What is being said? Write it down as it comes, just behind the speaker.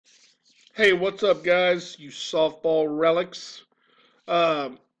Hey, what's up, guys? You softball relics.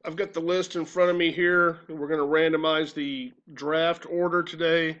 I've got the list in front of me here, and we're going to randomize the draft order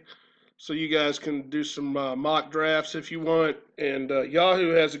today, so you guys can do some mock drafts if you want. And Yahoo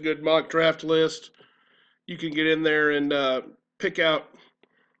has a good mock draft list. You can get in there and pick out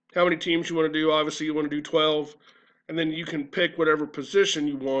how many teams you want to do. Obviously, you want to do 12, and then you can pick whatever position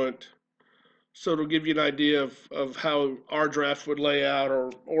you want. So it'll give you an idea of how our draft would lay out,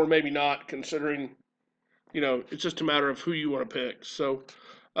 or maybe not, considering it's just a matter of who you want to pick. So,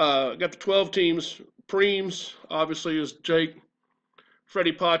 got the 12 teams. Preems, obviously, is Jake.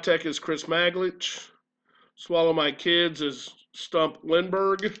 Freddie Patek is Chris Maglich. Swallow My Kids is Stump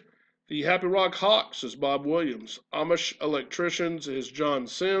Lindbergh. The Happy Rock Hawks is Bob Williams. Amish Electricians is John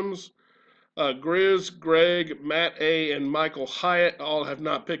Sims. Grizz, Greg, Matt A., and Michael Hyatt all have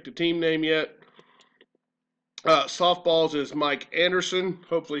not picked a team name yet. Softballs is Mike Anderson.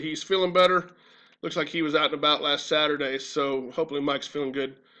 Hopefully he's feeling better. Looks like he was out and about last Saturday, so hopefully Mike's feeling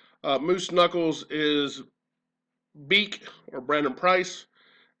good. Moose Knuckles is Beak or Brandon Price.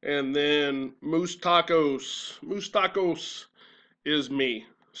 And then Moose Tacos is me.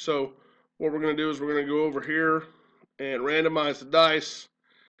 So what we're going to do is we're going to go over here and randomize the dice.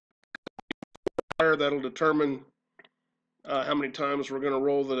 That'll determine how many times we're going to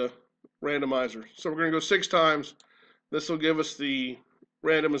roll the randomizer. So we're going to go 6 times. This will give us the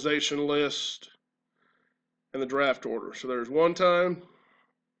randomization list and the draft order. So there's 1 time,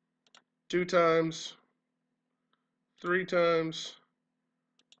 2 times, 3 times,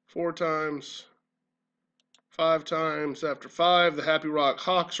 4 times, 5 times. After 5, the Happy Rock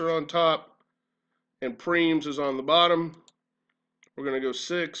Hawks are on top, and Preems is on the bottom. We're going to go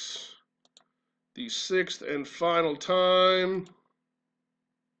 6. The 6th and final time.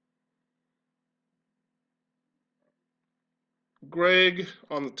 Greg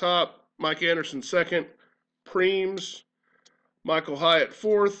on the top, Mike Anderson second, Preems, Michael Hyatt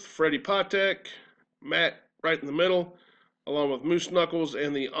fourth, Freddie Patek, Matt right in the middle, along with Moose Knuckles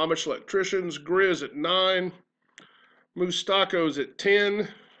and the Amish Electricians. Grizz at 9, Moose Tacos at 10,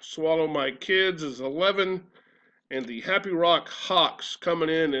 Swallow My Kids is 11, and the Happy Rock Hawks coming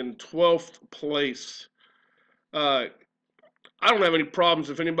in 12th place. I don't have any problems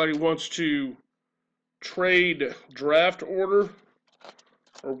if anybody wants to trade draft order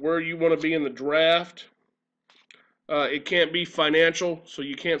or where you want to be in the draft. It can't be financial, so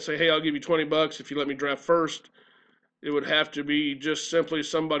you can't say, hey, I'll give you $20 if you let me draft first. It would have to be just simply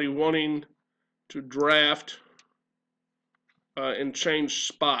somebody wanting to draft and change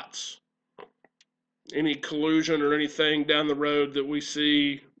spots. Any collusion or anything down the road that we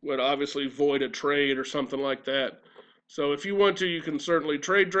see would obviously void a trade or something like that. So if you want to, you can certainly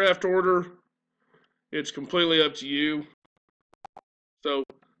trade draft order. It's completely up to you. So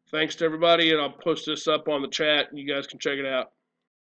thanks to everybody, and I'll post this up on the chat, and you guys can check it out.